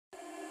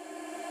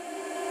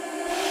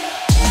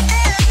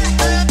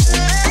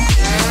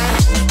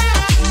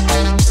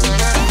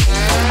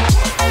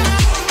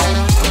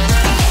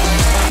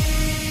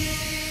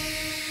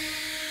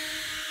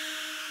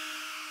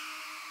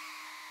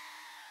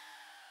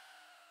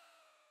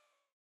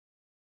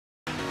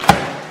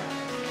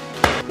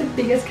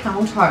biggest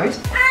camel toad.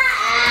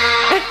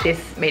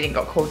 This meeting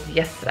got called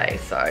yesterday,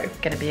 so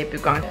gonna be a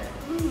big one.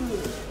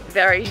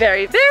 Very,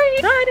 very, very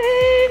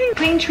exciting.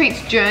 Clean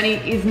Treats journey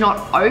is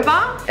not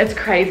over. It's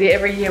crazy.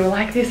 Every year we're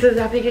like, this is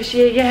our biggest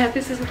year. Yeah,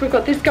 we've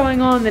got this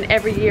going on. Then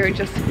every year it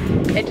just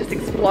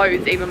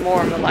explodes even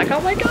more, and we're like,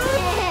 oh my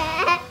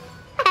God.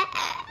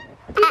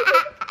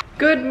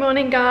 Good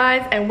morning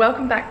guys, and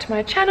welcome back to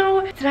my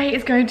channel. Today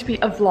is going to be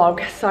a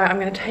vlog, so I'm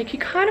going to take you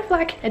kind of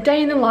like a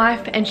day in the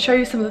life and show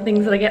you some of the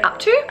things that I get up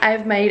to. I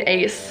have made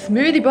a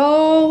smoothie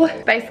bowl.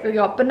 Basically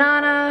got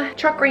banana,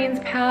 choc greens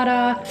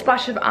powder,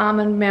 splash of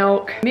almond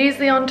milk,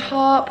 muesli on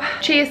top,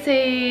 chia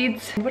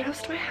seeds. What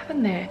else do I have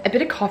in there? A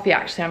bit of coffee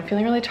actually. I'm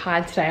feeling really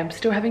tired today. I'm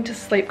still having to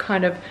sleep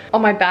kind of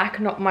on my back,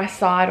 not on my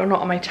side or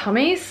not on my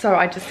tummy. So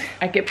I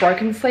get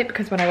broken sleep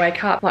because when I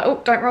wake up, I'm like,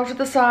 oh, don't roll to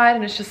the side,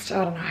 and it's just,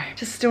 I don't know,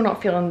 just still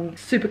not feeling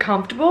super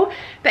comfortable.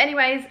 But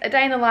anyways, a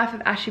day in the life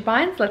of Ashy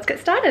Binds. Let's get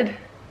started.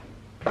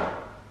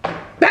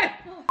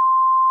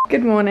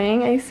 Good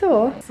morning. Are you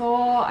sore?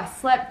 Sore, I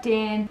slept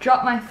in,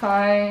 dropped my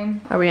phone.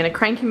 Are we in a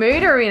cranky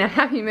mood or are we in a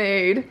happy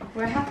mood?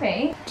 We're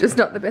happy. Just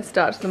not the best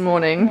start to the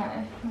morning.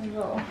 No, not at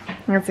all.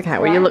 That's okay.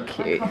 Well, you look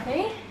cute.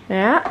 Coffee.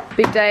 Yeah.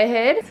 Big day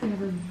ahead. It's gonna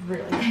be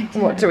really good.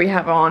 What do we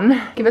have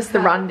on? Give us the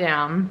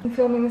rundown. I'm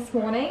filming this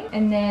morning,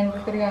 and then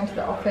we're gonna go into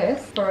the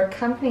office for a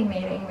company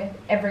meeting with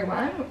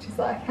everyone, which is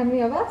like, how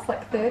many of us?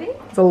 Like 30?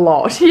 It's a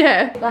lot,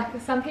 yeah. Like,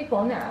 there's some people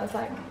on there, I was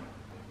like,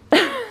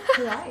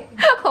 right.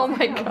 Oh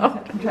my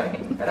God. I'm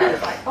joking, but I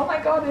was like, oh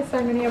my God, there's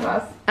so many of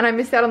us. And I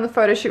missed out on the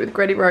photo shoot with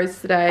Gretty Rose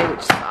today,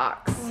 which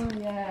sucks. Oh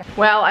yeah.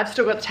 Well, I've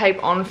still got the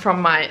tape on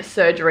from my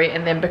surgery,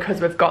 and then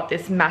because we've got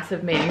this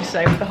massive meeting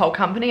today with the whole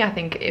company, I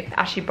think if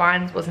Ashy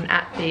Binds wasn't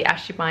at the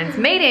Ashy Binds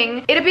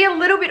meeting, it'd be a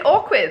little bit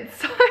awkward.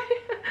 So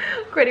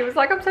Gretty was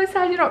like, I'm so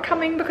sad you're not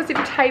coming because of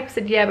your tape. I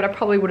said, yeah, but I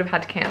probably would have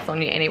had to cancel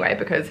on you anyway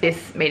because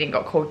this meeting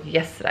got called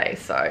yesterday,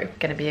 so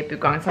gonna be a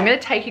big one. So I'm gonna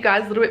take you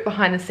guys a little bit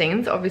behind the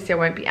scenes. Obviously I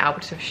won't be able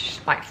to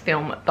like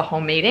film the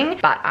whole meeting,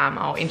 but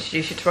I'll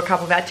introduce you to a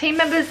couple of our team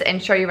members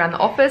and show you around the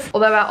office.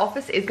 Although our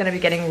office is gonna be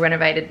getting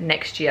renovated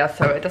next year,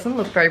 so it doesn't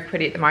look very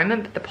pretty at the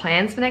moment, but the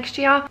plans for next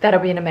year, that'll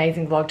be an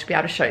amazing vlog to be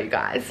able to show you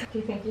guys. Do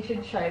you think you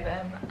should show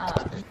them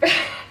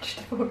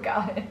vegetable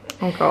garden?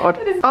 Oh God.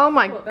 Oh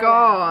my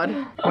God.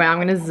 Wow, I'm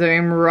gonna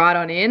zoom right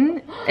on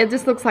in. It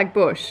just looks like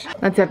bush.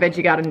 That's our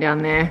veggie garden down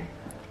there.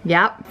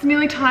 Yep. It's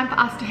nearly time for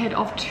us to head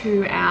off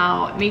to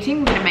our meeting.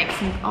 We're gonna make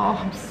some, oh,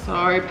 I'm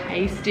so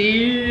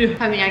pasty.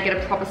 I think I get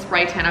a proper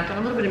spray tan. I've done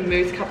a little bit of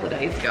mousse a couple of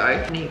days ago.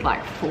 I need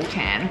like full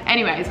tan.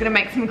 Anyways, gonna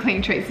make some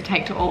clean treats to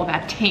take to all of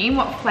our team.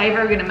 What flavor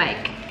are we gonna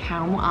make?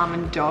 Caramel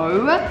almond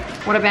dough.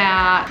 What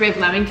about, do we have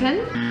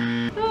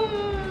lamington?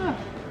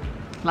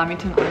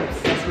 Lamington, I'm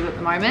obsessed with at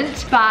the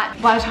moment.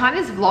 But by the time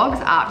this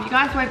vlog's up, you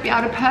guys won't be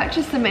able to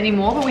purchase them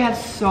anymore, but we have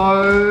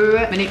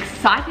so many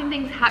exciting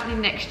things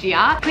happening next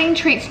year. Clean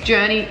Treats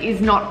journey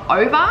is not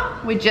over.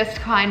 We're just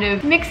kind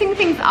of mixing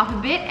things up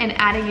a bit and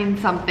adding in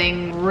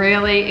something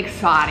really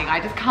exciting.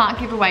 I just can't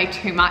give away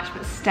too much,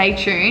 but stay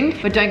tuned.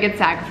 But don't get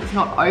sad because it's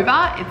not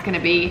over. It's gonna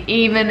be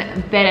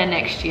even better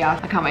next year.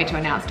 I can't wait to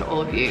announce to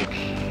all of you.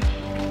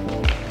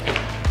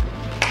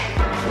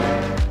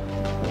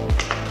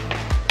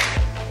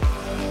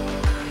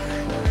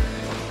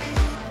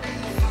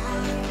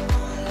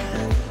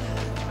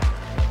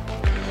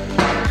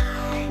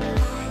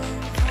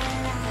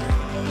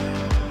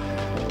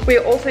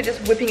 We're also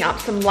just whipping up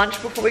some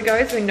lunch before we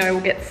go, so we know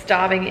we'll get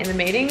starving in the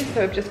meeting.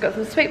 So we've just got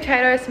some sweet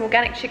potatoes, some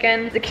organic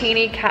chicken,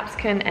 zucchini,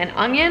 capsicum, and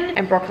onion,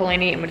 and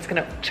broccolini, and we're just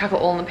gonna chuck it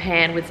all in the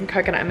pan with some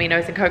coconut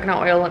aminos and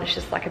coconut oil, and it's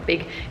just like a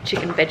big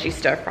chicken veggie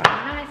stir fry.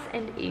 Nice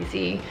and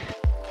easy.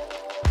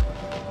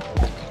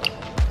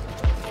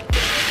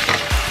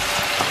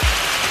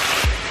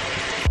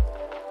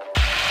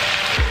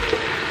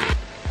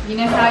 You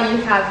know how you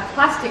have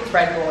plastic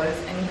breadboards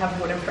and you have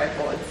wooden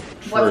breadboards?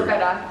 True. What's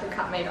better to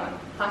cut meat on,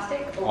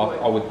 plastic or wood?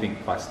 I would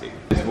think plastic.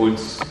 This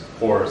wood's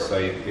porous, so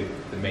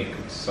the meat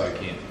could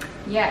soak in.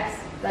 Yes,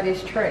 that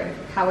is true.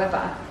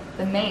 However,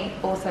 the meat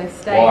also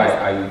stays. Why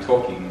are you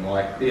talking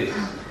like this?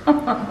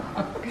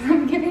 Because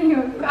I'm giving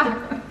you a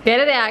fact.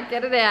 Get it out,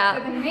 get it out.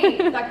 So the meat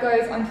that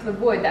goes onto the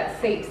wood,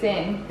 that seeps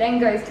in, then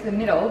goes to the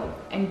middle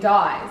and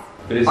dies.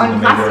 But isn't the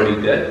meat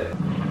already dead?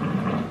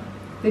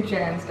 The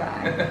germs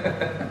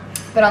die.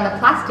 But on the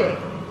plastic,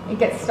 it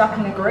gets stuck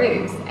in the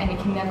grooves and you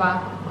can never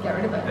get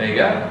rid of it. There you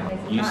go.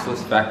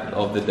 Useless fact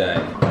of the day.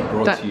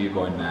 Brought to you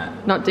by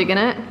Nat. Not digging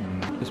it?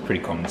 It's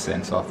pretty common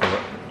sense, I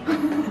thought.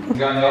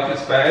 Go in the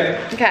office, babe.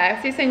 Okay,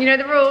 see you soon. You know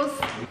the rules.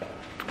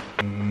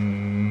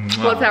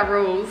 What's our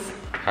rules?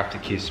 Have to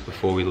kiss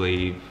before we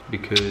leave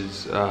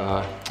because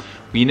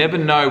you never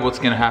know what's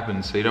going to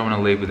happen, so you don't want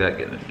to leave without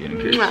getting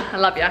a kiss. I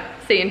love ya.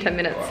 See you in 10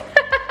 minutes.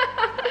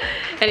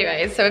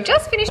 Anyways, so we've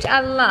just finished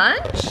our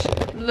lunch.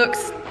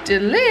 Looks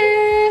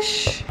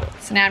delish.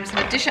 So now I'm just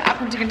gonna dish it up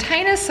into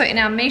containers. So in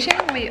our meeting,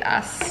 we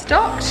are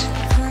stocked.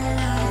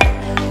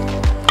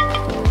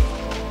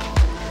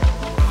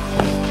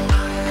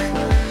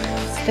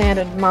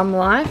 Standard mum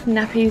life,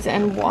 nappies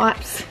and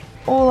wipes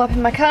all up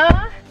in my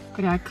car.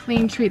 Got our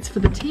clean treats for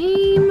the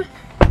team.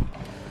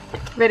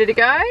 Ready to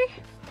go?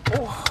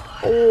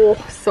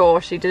 Oh,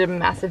 sore. She did a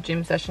massive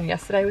gym session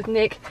yesterday with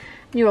Nick.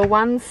 You are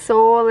one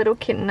sore little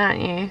kitten,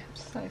 aren't you?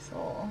 So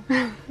sore.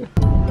 Say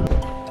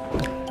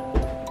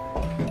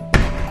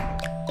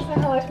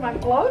hello to my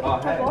vlog. Oh,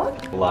 hey.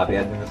 Vlog. Will I be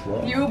editing this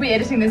vlog? You will be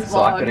editing this vlog.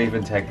 So I could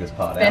even take this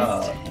part Best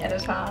out.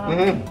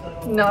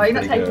 editor. No, you're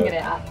not taking good.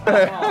 it out.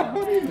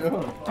 What are you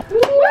doing?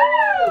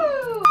 Woo!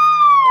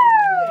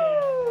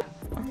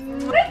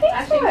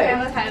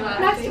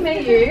 Nice to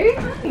meet you.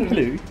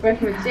 Hello.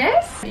 Working with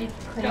Jess. Clean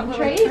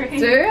treat.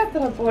 Do.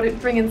 I thought I'd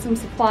bring in some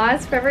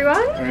supplies for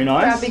everyone. Very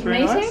nice. For our big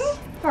very meeting. nice.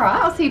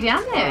 Alright, I'll see you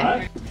down there.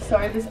 Alright. So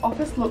this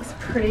office looks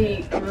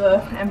pretty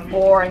and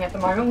boring at the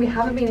moment. We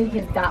haven't been in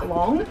here that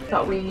long,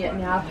 but we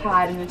now have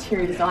hired an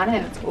interior designer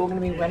and it's all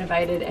going to be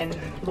renovated and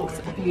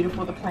looks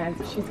beautiful, the plans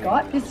that she's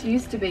got. This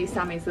used to be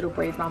Sammy's little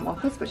breeze mum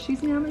office, but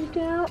she's now moved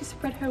out. She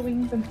spread her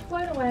wings and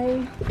flown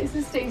away. This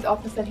is Steve's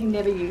office that he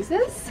never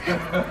uses.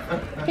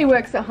 He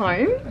works at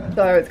home,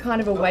 so it's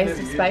kind of a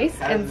waste of space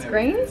and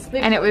screens.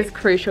 And it was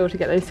crucial to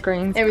get those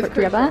screens put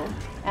together.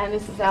 And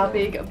this is our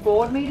big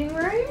board meeting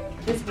room.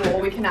 This wall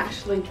we can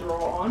actually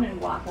draw on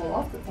and wipe all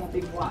off. It's our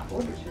big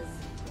whiteboard, which is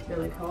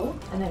really cool.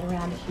 And then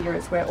around here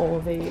is where all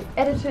the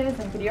editors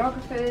and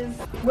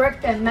videographers work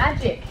their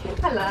magic.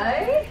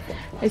 Hello.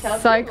 It's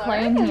so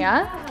clean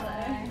here.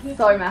 Hello.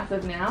 So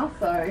massive now.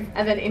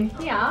 And then in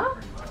here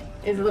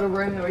is a little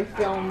room where we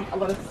film a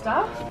lot of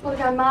stuff. All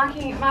our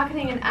marketing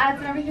and ads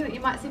and everything that you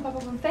might see pop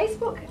up on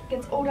Facebook. It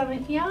gets all done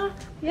in here.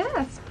 Yeah,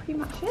 that's pretty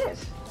much it.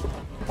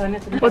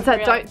 What's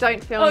that?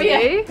 Don't film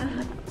you.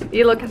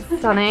 You look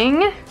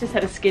stunning. Just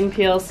had a skin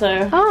peel,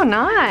 so Oh,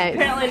 nice.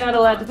 apparently not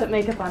allowed to put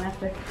makeup on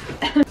after.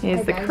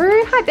 Here's the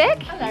crew. Hi,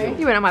 Beck. Hello.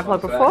 You went on my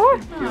vlog before.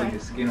 Peeling your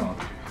skin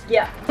off.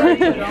 Yeah.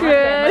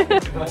 Good.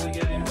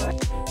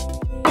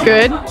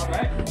 Good.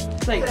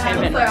 It's like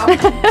 10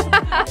 minutes.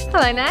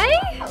 Hello, Nay.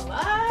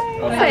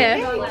 Oh,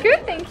 Hiya.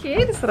 Good, thank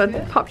you. Just sort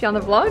of pop you on the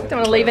vlog. Don't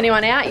want to leave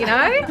anyone out, you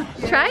know.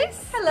 Trace.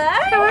 Hello.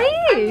 How are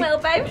you? Well,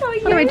 babe, how are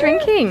you? What are we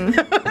drinking?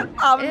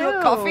 Almond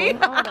milk coffee.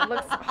 Oh, that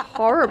looks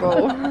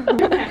horrible.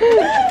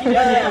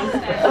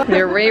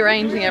 We're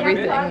rearranging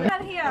everything.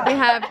 We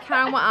have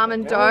caramel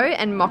almond dough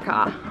and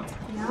mocha.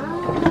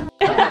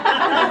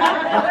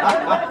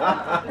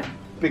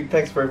 Big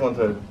thanks for everyone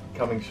for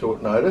coming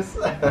short notice.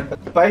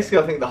 Basically,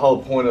 I think the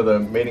whole point of the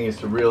meeting is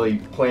to really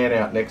plan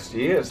out next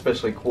year,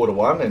 especially quarter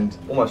 1, and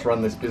almost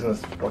run this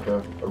business like a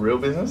real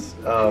business.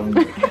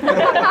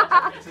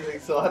 Which is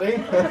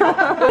exciting.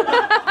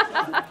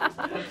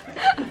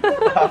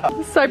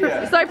 So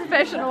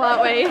professional,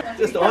 aren't we?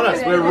 Just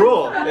honest, we're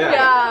raw.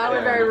 Yeah,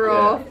 we're very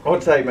raw. I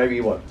would say maybe,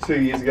 what,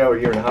 2 years ago, a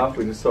year and a half,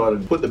 we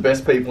decided to put the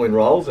best people in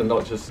roles and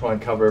not just try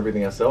and cover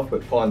everything ourselves,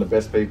 but find the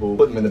best people,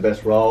 put them in the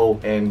best role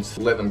and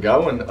let them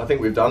go. And I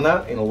think we've done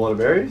that in a lot of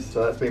areas,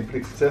 so that's been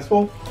pretty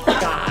successful.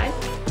 Guys,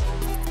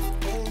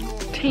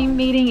 team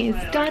meeting is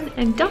done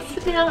and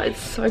dusted now. It's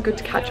so good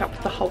to catch up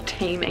with the whole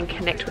team and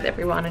connect with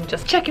everyone and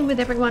just check in with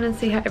everyone and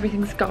see how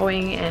everything's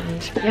going.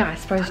 And yeah, I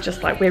suppose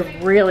just like we're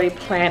really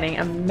planning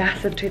a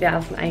massive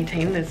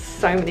 2018. There's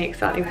so many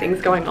exciting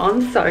things going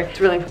on, so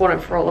it's really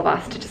important for all of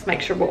us to just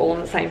make sure we're all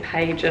on the same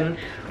page and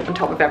on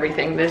top of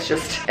everything.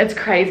 It's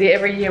crazy.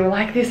 Every year we're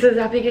like, this is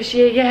our biggest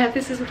year. Yeah,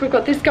 we've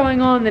got this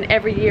going on. Then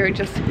every year it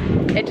just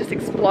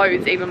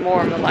explodes even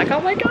more and we're like,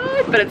 oh my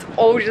god. But it's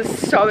all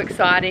just so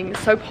exciting,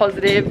 so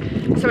positive,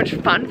 so much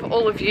fun for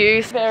all of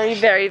you. Very,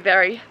 very,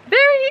 very,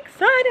 very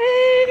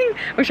exciting.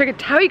 Wish I could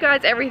tell you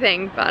guys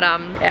everything, but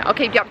yeah, I'll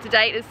keep you up to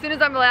date as soon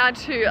as I'm allowed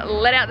to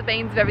let out the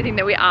beans of everything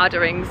that we are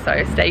doing,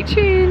 so stay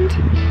tuned.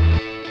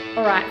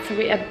 Alright, so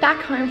we are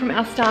back home from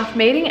our staff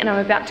meeting and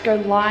I'm about to go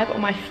live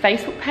on my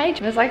Facebook page.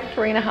 There's like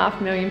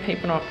 3.5 million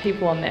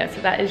people on there,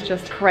 so that is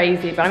just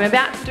crazy. But I'm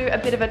about to do a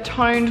bit of a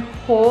toned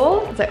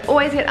haul, because I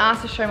always get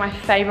asked to show my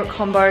favorite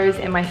combos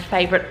and my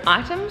favorite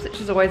items, which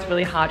is always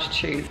really hard to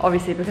choose.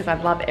 Obviously, because I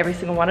love every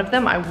single one of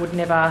them, I would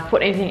never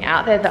put anything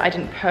out there that I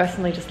didn't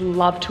personally just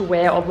love to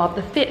wear or love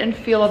the fit and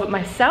feel of it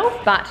myself.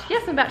 But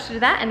yes, I'm about to do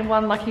that, and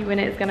one lucky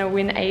winner is gonna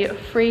win a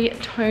free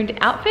toned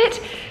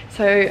outfit.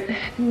 So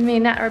me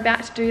and Nat are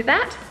about to do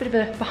that. Bit of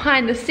a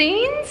behind the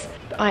scenes.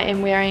 I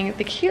am wearing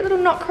the cute little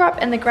knot crop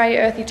and the grey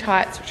earthy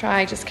tights, which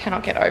I just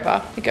cannot get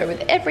over. They go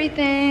with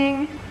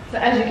everything. So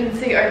as you can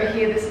see over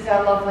here, this is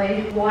our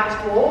lovely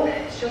white wall.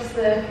 It's just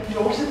the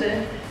door to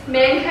the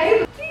man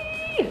cave.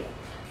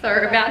 So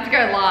we're about to go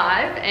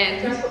live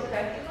and...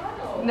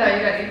 No,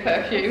 you don't need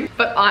perfume.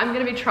 But I'm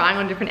gonna be trying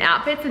on different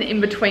outfits, and in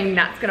between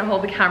Nat's gonna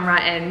hold the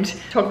camera and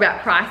talk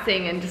about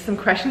pricing and just some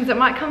questions that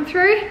might come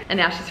through. And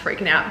now she's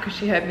freaking out because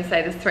she heard me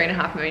say there's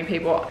 3.5 million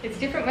people. It's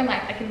different when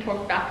like I can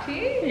talk back to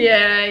you.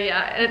 Yeah,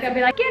 yeah. And it's gonna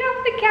be like, get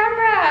off the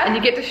camera. And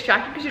you get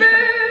distracted because you're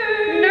trying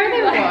to, no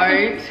they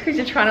won't, because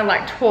you're trying to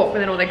like talk, but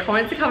then all their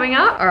comments are coming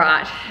up. All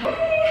right.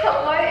 Hey,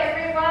 hello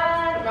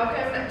everyone.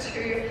 Welcome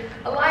to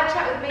a live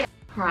chat with me.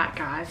 All right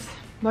guys.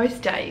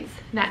 most days,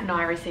 Nat and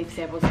I receive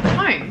samples at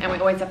home, and we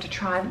always have to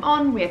try them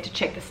on. We have to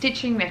check the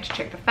stitching, we have to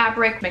check the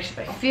fabric, make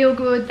sure they feel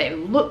good, they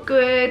look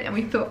good, and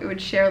we thought we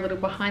would share a little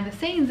behind the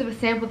scenes of a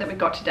sample that we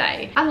got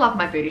today. I love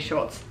my booty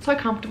shorts. So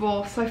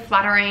comfortable, so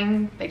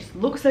flattering, they just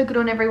look so good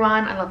on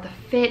everyone. I love the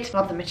fit, I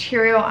love the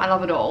material, I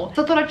love it all.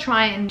 So I thought I'd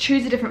try and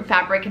choose a different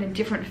fabric and a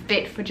different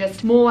fit for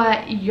just more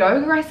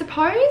yoga, I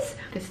suppose.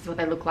 This is what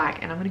they look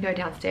like, and I'm gonna go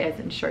downstairs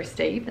and show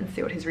Steve and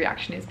see what his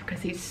reaction is,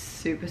 because he's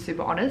super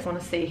honest. I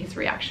want to see his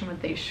reaction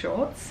with these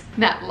shorts.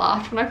 Nat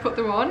laughed when I put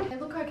them on. They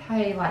look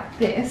okay like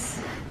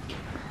this.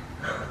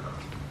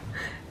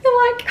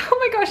 You're like, oh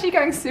my gosh, you're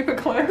going super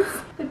close.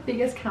 The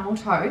biggest camel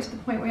toe, to the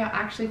point where I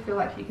actually feel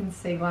like you can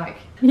see like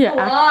the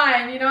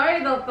line, you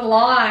know, the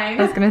line.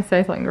 I was gonna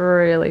say something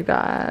really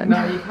bad.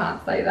 No, you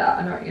can't say that.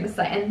 I know what you're gonna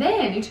say. And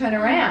then you turn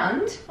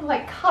around and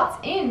like cuts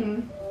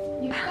in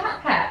your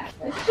fat pack.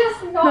 It's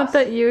just Not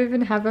that you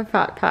even have a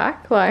fat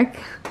pack, like,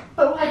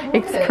 but like, look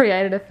it's at it.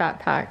 created a fat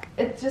pack.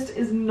 It just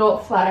is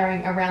not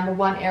flattering around the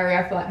one area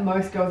I feel like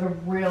most girls are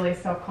really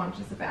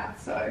self-conscious about.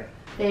 So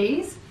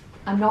these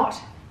are not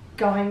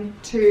going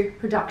to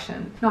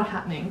production. Not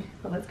happening.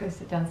 But let's go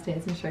sit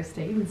downstairs and show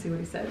Steve and see what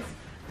he says.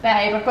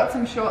 Babe, I've got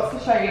some shorts to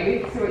show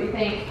you. See what you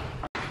think.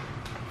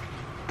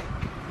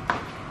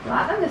 You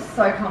like them? They're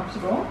so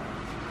comfortable.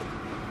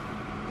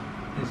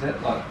 Is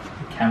that like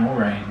the camel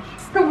range?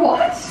 The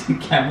what? The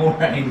camel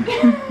range.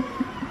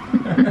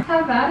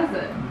 How bad is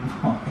it?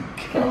 Oh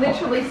You can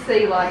literally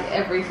see like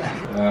everything.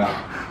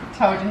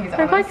 Told you he's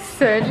They're like honest.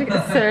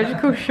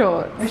 surgical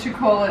shorts. We should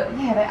call it,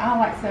 yeah, they are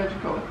like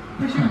surgical.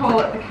 We should call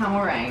it the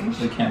camel range.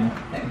 The camel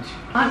range.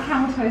 Aren't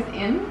camel toes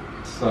in?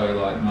 So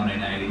like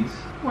 1980s.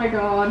 Oh my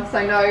god,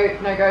 so no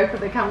go for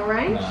the camel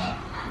range? Nah.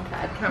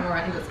 Okay, the camel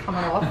range is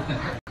coming off.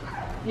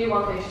 You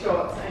want these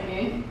shorts, don't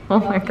you? Oh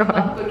my You love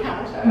god. good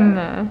camel toe.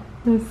 No,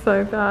 they're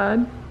so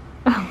bad.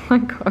 Oh my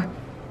god.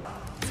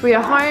 So we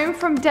are home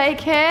from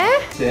daycare.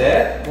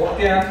 Sit. Walk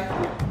down.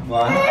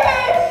 One.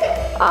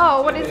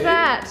 Oh, what is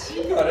that?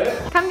 You got it.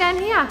 Come down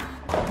here.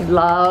 He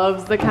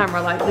loves the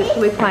camera, like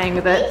literally playing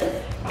with it.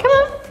 Come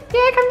on.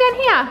 Yeah, come down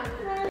here.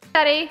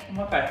 Daddy.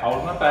 My face.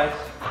 Hold my face.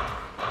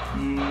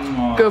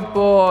 Good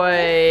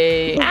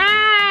boy.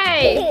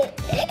 Hey!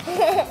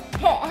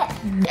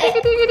 Digga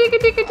digga digga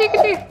digga digga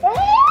digga.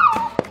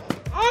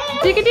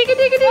 Digga digga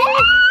digga digga.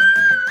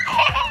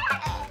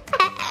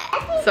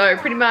 So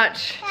pretty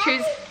much,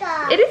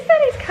 it is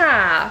Daddy's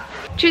car.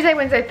 Tuesday,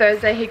 Wednesday,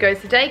 Thursday, he goes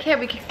to daycare.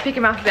 We can pick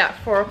him up about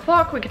 4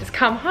 o'clock. We can just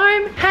come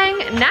home, hang.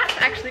 Nat's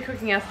actually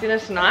cooking us dinner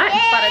tonight.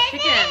 Butter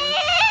chicken.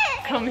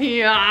 Come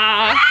here.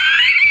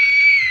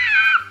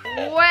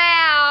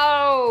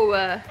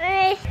 Wow.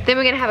 Then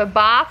we're gonna have a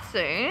bath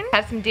soon,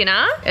 have some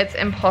dinner. It's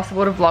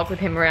impossible to vlog with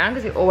him around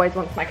because he always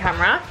wants my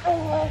camera.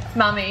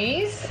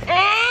 Mummies.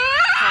 Hey.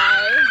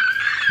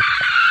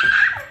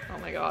 Oh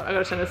my god, I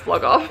gotta turn this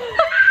vlog off.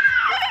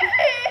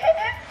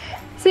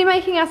 So you're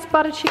making us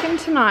butter chicken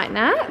tonight,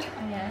 Nat?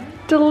 I am.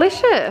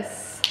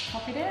 Delicious.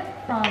 Copied it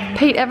from,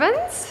 Pete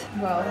Evans?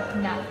 well,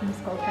 Nat from the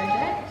Skull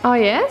Project. Oh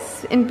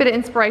yes, a bit of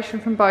inspiration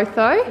from both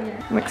though.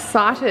 Yeah. I'm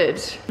excited.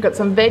 We've got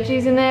some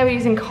veggies in there. We're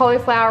using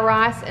cauliflower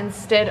rice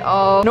instead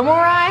of normal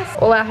rice.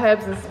 All our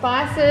herbs and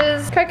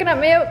spices. Coconut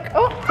milk.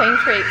 Oh, clean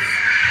treats.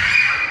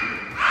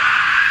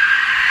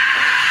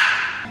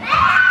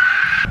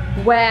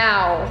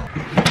 Wow.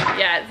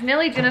 Yeah, it's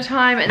nearly dinner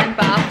time and then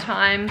bath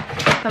time.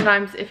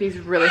 Sometimes if he's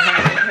really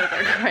hungry, he'll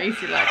go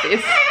crazy like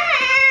this.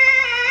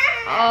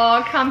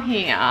 Oh, come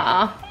here.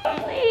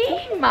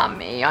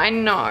 Mummy, I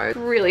know. It's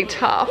really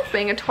tough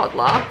being a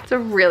toddler. It's a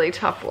really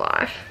tough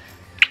life.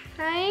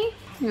 Hey,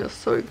 you're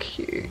so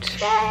cute.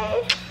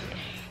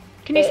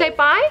 Can you say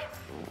bye?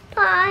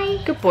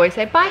 Bye. Good boy,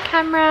 say bye,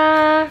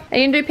 camera. Are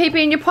you gonna do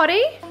pee-pee in your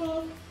potty?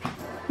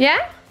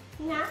 Yeah?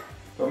 No.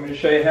 Want me to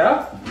show you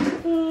how?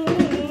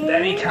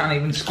 Daddy can't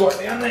even squat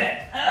down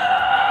there.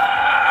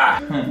 Ah.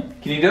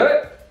 Can you do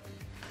it?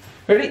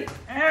 Ready?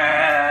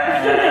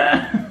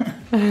 Ah.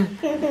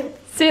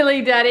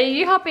 Silly daddy,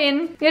 you hop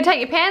in. You gonna take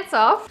your pants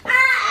off? What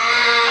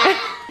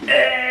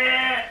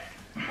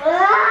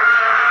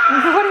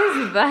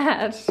is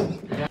that?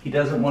 He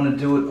doesn't want to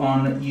do it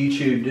on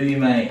YouTube, do you,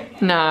 mate?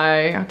 No,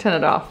 I'll turn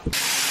it off.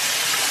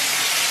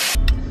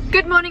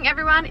 Good morning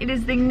everyone, it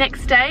is the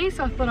next day,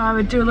 so I thought I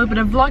would do a little bit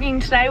of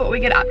vlogging today, what we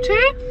get up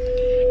to.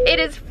 It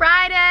is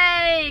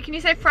Friday! Can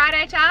you say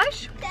Friday,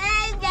 Tash?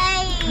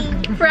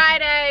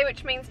 Friday,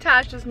 which means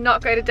Tash does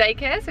not go to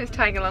daycare, so he's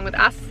tagging along with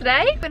us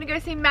today. We're gonna go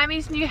see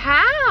Mammy's new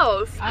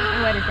house. I don't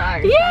know where to go.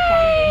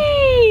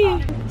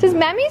 Yay! This is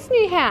Mammy's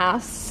new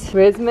house.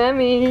 Where's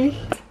Mammy?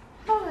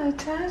 Hello,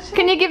 Tash.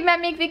 Can you give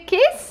Mammy a big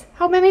kiss?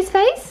 Hold Mammy's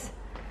face.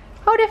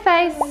 Hold her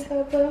face.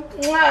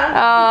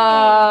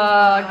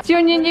 Oh, it's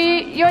your new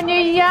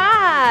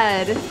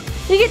yard.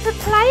 You get to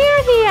play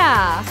out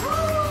here.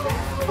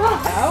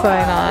 So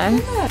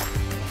nice.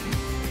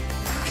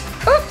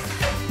 Oops.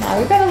 No,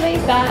 we better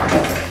leave that.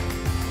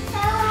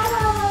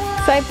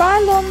 Say bye,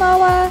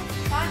 lawnmower.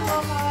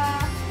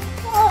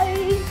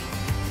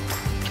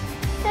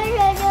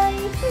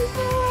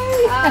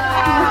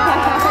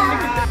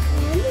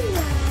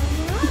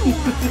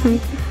 Go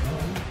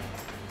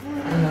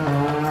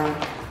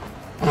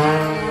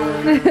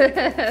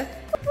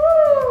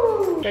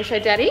show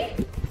Daddy.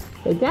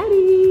 Show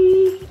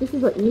Daddy. This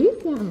is what you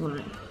sound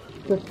like.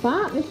 The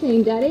fart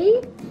machine, Daddy.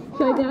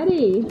 Show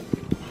Daddy.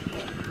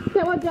 Is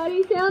that what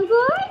Daddy sounds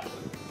like?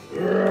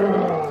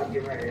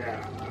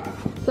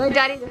 Show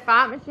Daddy the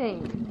fart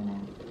machine.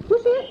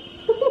 Push it.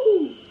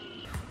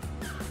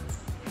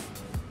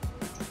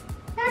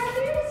 How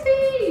cute is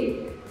he?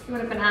 You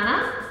want a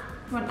banana?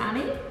 You want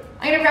Annie?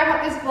 I'm gonna wrap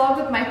up this vlog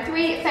with my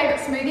 3 favorite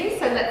smoothies,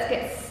 so let's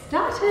get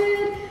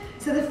started.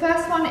 So the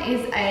first one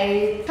is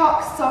a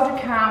choc salted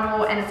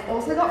caramel, and it's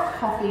also got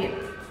coffee.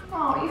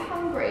 Oh, you're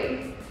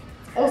hungry.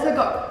 It's also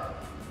got,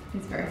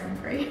 he's very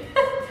hungry.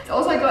 It's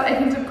also got a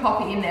hint of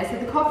coffee in there. So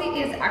the coffee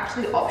is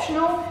actually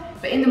optional,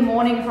 but in the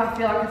morning if I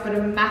feel like I've got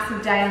a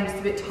massive day and I'm just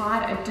a bit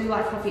tired, I do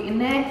like coffee in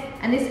there.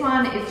 And this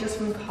one is just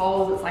from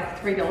Coles, it's like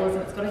 $3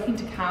 and it's got a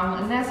hint of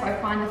caramel in there, so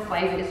I find the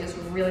flavour is just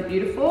really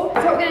beautiful.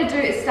 So what we're going to do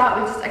is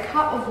start with just a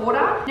cup of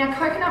water. Now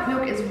coconut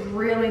milk is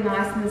really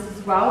nice in this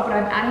as well, but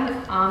I'm adding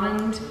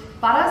almond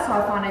butter, so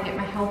I find I get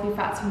my healthy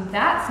fats from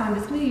that. So I'm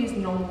just going to use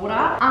normal water.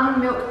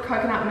 Almond milk,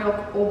 coconut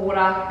milk, or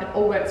water, it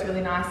all works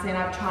really nicely, and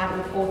I've tried it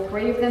with all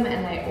 3 of them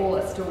and they all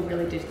are still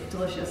really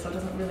delicious, so it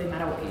doesn't really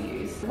matter what you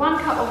use. 1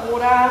 cup of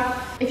water.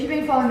 If you've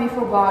been following me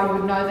for a while, you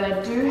would know that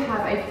I do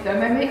have a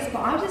Thermomix, but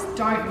I just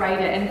don't rate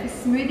it, and for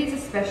smoothies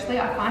especially,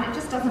 I find it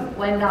just doesn't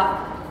blend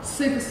up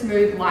super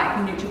smooth like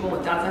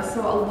Nutribullet does. I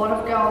saw a lot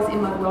of girls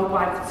in my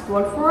worldwide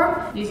squad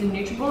forum using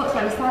Nutribullet, so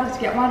I decided to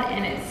get one,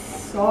 and it's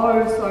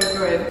so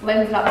good.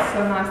 Blends it up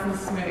so nice and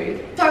smooth.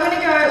 So I'm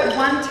gonna go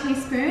 1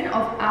 teaspoon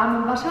of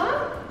almond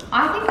butter.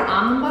 I think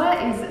almond butter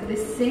is the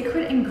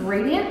secret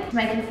ingredient to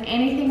making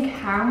anything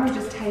caramel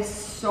just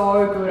taste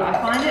so good. I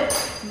find it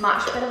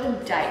much better than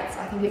dates.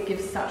 I think it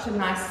gives such a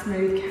nice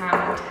smooth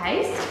caramel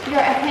taste. You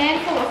got a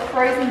handful of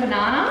frozen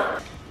banana.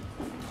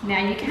 Now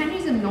you can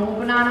use a normal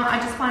banana, I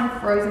just find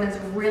frozen is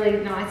really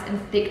nice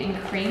and thick and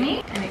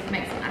creamy, and it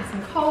makes it nice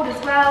and cold as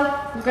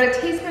well. We've got a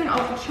teaspoon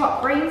of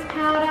chopped greens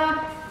powder.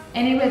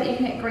 Anywhere that you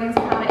can get greens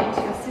powder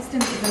into your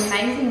system is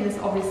amazing. This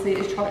obviously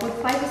is chocolate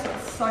flavour, so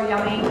it's so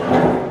yummy.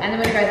 And then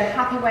we're gonna go the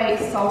Happy Way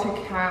salted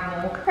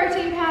caramel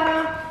protein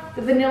powder.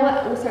 The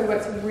vanilla also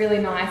works really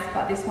nice,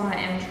 but this one I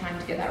am trying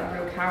to get that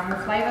real caramel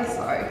flavour,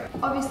 so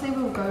obviously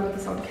we'll go with the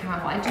salted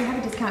caramel. I do have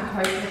a discount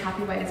code for the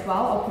Happy Way as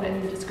well. I'll put it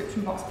in the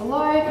description box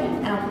below,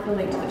 and I'll put the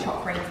link to the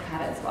chopped greens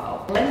powder as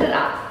well. Blend it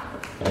up.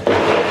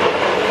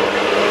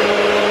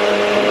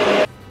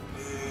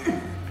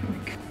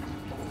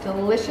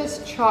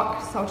 Delicious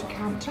choc salted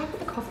caramel. Did I put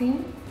the coffee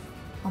in?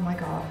 Oh my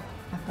god,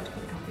 I forgot to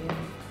put the coffee in.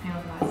 Hang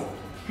on guys,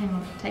 hang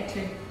on, take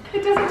 2.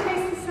 It doesn't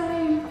taste the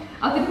same.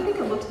 I didn't think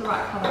it looked the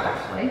right colour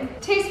actually.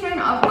 Teaspoon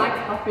of my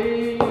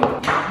coffee.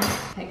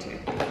 Take 2.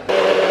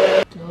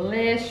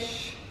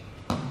 Delish.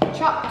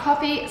 Chopped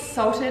coffee,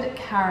 salted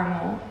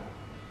caramel.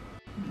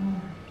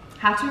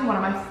 Have to be one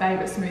of my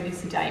favourite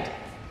smoothies to date.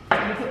 I'm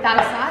gonna put that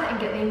aside and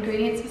get the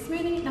ingredients for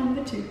smoothie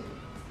number 2.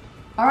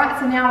 Alright,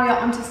 so now we are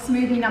on to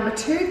smoothie number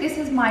 2. This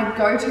is my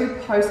go-to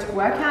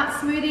post-workout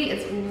smoothie.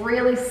 It's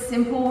really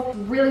simple,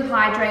 really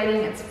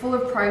hydrating. It's full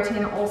of protein.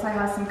 It also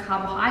has some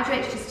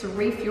carbohydrates just to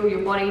refuel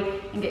your body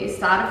and get you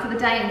started for the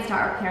day and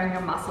start repairing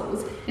your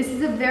muscles. This is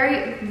the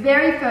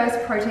very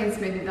first protein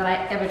smoothie that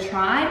I ever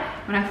tried.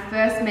 When I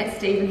first met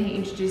Stephen, he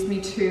introduced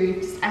me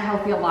to just a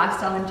healthier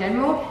lifestyle in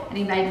general, and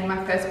he made me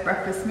my first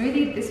breakfast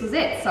smoothie. This was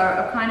it. So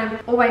I've kind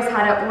of always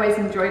had it, always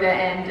enjoyed it,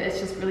 and it's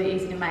just really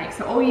easy to make.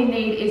 So all you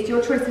need is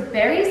your choice of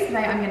berries.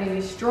 Today I'm going to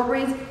use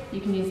strawberries.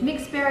 You can use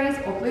mixed berries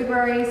or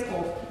blueberries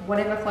or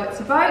whatever floats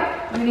your boat.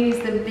 I'm going to use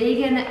the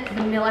vegan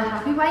vanilla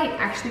Happy Way. It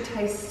actually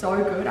tastes so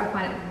good. I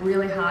find it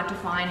really hard to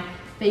find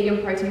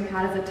vegan protein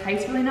powders that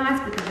taste really nice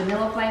with the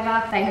vanilla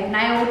flavour. They have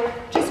nailed.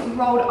 Just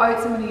rolled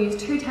oats, I'm going to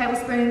use 2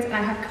 tablespoons, and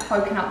I have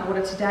coconut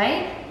water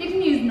today. You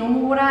can use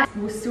normal water,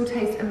 it will still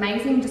taste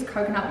amazing. Just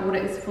coconut water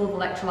is full of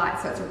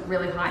electrolytes, so it's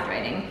really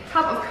hydrating.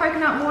 Cup of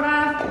coconut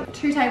water,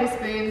 2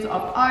 tablespoons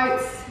of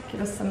oats, give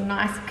us some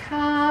nice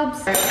carbs.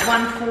 So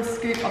 1 full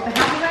scoop of the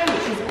Happy Way,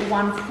 which is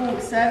 1 full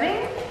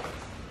serving.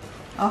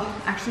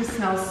 Oh, actually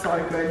smells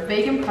so good.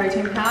 Vegan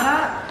protein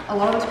powder, a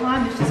lot of the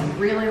time it's just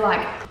really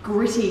like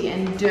gritty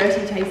and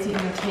dirty tasting in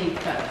your teeth,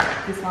 but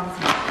this one's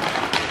not.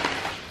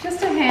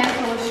 Just a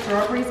handful of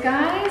strawberries,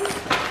 guys.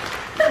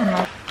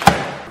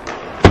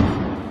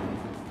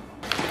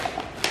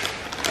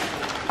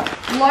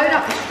 Load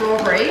up the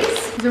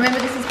strawberries. Remember,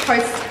 this is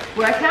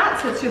post-workout,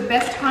 so it's your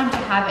best time to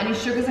have any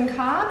sugars and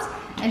carbs.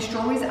 And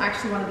strawberries are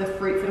actually one of the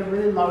fruits that are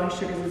really low in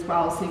sugars as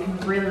well, so you can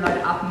really load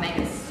it up and make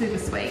it super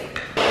sweet.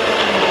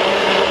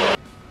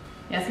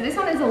 Yeah, so this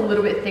one is a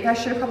little bit thick. I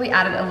should have probably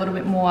added a little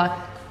bit more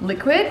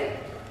liquid,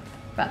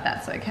 but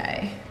that's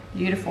okay.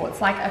 Beautiful. It's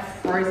like a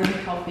frozen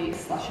healthy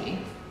slushy.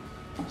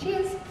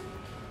 Cheers.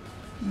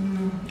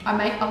 I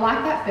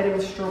like that better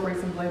with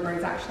strawberries and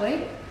blueberries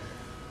actually.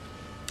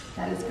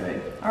 That is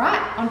good. All right,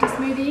 on to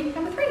smoothie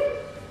number 3.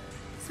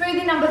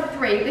 Smoothie number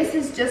 3. This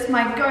is just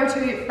my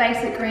go-to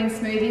basic green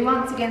smoothie.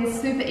 Once again,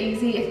 super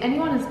easy. If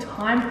anyone is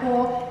time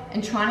poor,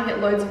 and trying to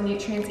get loads of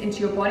nutrients into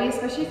your body,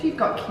 especially if you've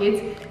got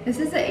kids. This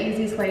is the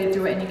easiest way to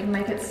do it, and you can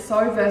make it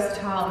so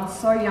versatile and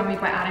so yummy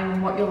by adding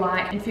in what you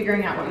like and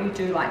figuring out what you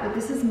do like. But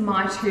this is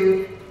my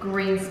 2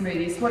 green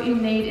smoothies. What you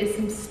need is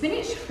some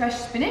spinach, fresh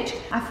spinach.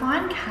 I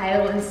find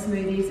kale in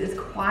smoothies is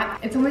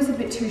it's almost a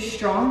bit too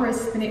strong,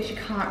 whereas spinach you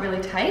can't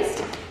really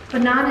taste.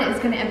 Banana is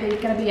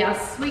gonna be our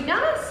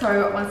sweetener,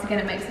 so once again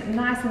it makes it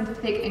nice and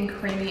thick and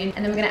creamy.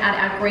 And then we're gonna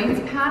add our greens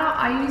powder.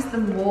 I use the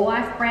More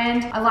Life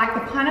brand. I like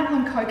the pineapple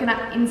and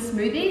coconut in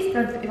smoothies,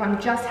 but if I'm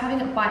just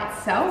having it by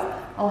itself,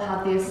 I'll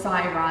have the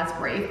acai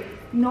raspberry.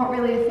 Not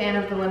really a fan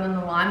of the lemon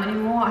and the lime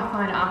anymore. I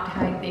find after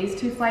having these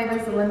 2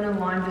 flavors, the lemon and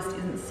lime just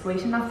isn't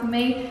sweet enough for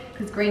me,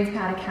 because greens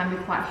powder can be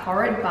quite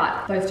horrid,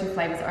 but those 2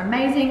 flavors are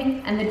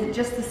amazing. And then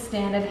just the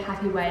standard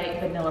Happy Way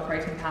vanilla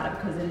protein powder,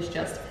 because it is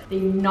just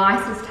the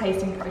nicest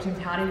tasting protein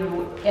powder you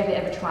will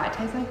ever try. It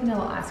tastes like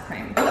vanilla ice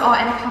cream. Oh,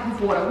 and a cup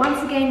of water.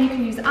 Once again, you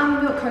can use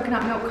almond milk,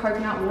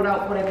 coconut water,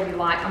 whatever you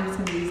like. I'm just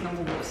gonna use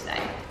normal water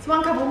today. So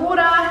 1 cup of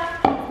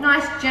water,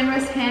 nice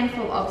generous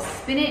handful of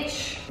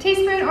spinach,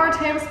 teaspoon or a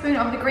tablespoon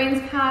of the greens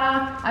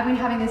powder. I've been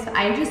having this for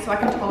ages, so I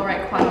can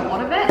tolerate quite a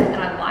lot of it, and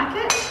I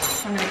like it.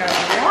 So I'm gonna go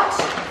a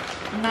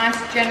lot. A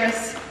nice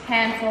generous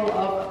handful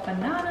of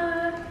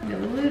banana, a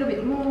little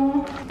bit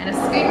more, and a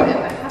scoop of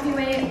the Happy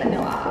Way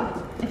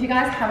vanilla. If you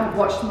guys haven't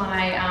watched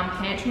my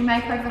pantry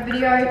makeover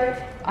video,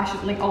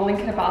 I'll link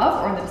it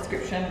above or in the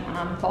description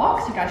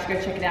box. You guys should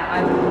go check it out.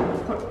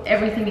 I've put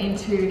everything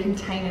into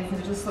containers and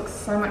it just looks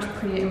so much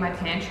prettier in my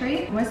pantry.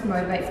 It almost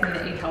motivates me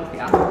to eat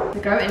healthier. So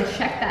go and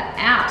check that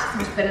out.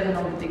 It's much better than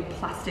all the big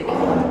plastic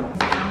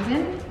that comes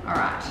in. All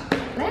right,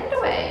 blend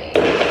away.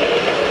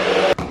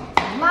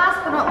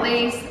 Last but not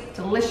least,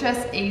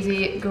 delicious,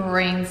 easy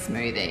green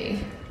smoothie.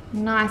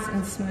 Nice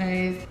and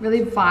smooth,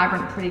 really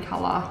vibrant, pretty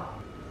color.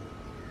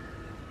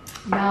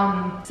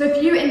 Yum. So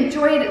if you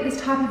enjoyed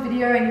this type of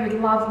video and you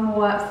would love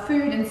more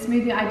food and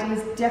smoothie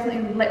ideas,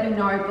 definitely let me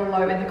know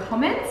below in the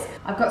comments.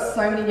 I've got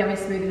so many yummy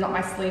smoothies up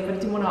my sleeve, but I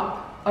didn't want to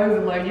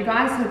overload you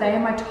guys, so they are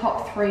my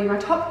top 3, my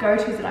top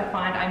go-tos that I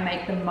find I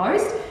make the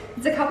most.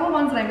 There's a couple of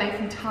ones that I make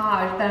from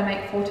Taj, that I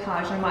make for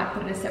Taj, I might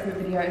put in a separate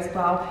video as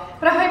well.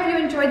 But I hope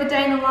you enjoyed the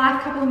day in the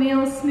life, couple of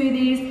meals,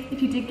 smoothies.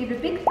 If you did, give it a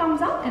big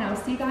thumbs up, and I'll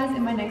see you guys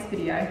in my next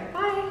video.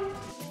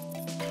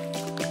 Bye!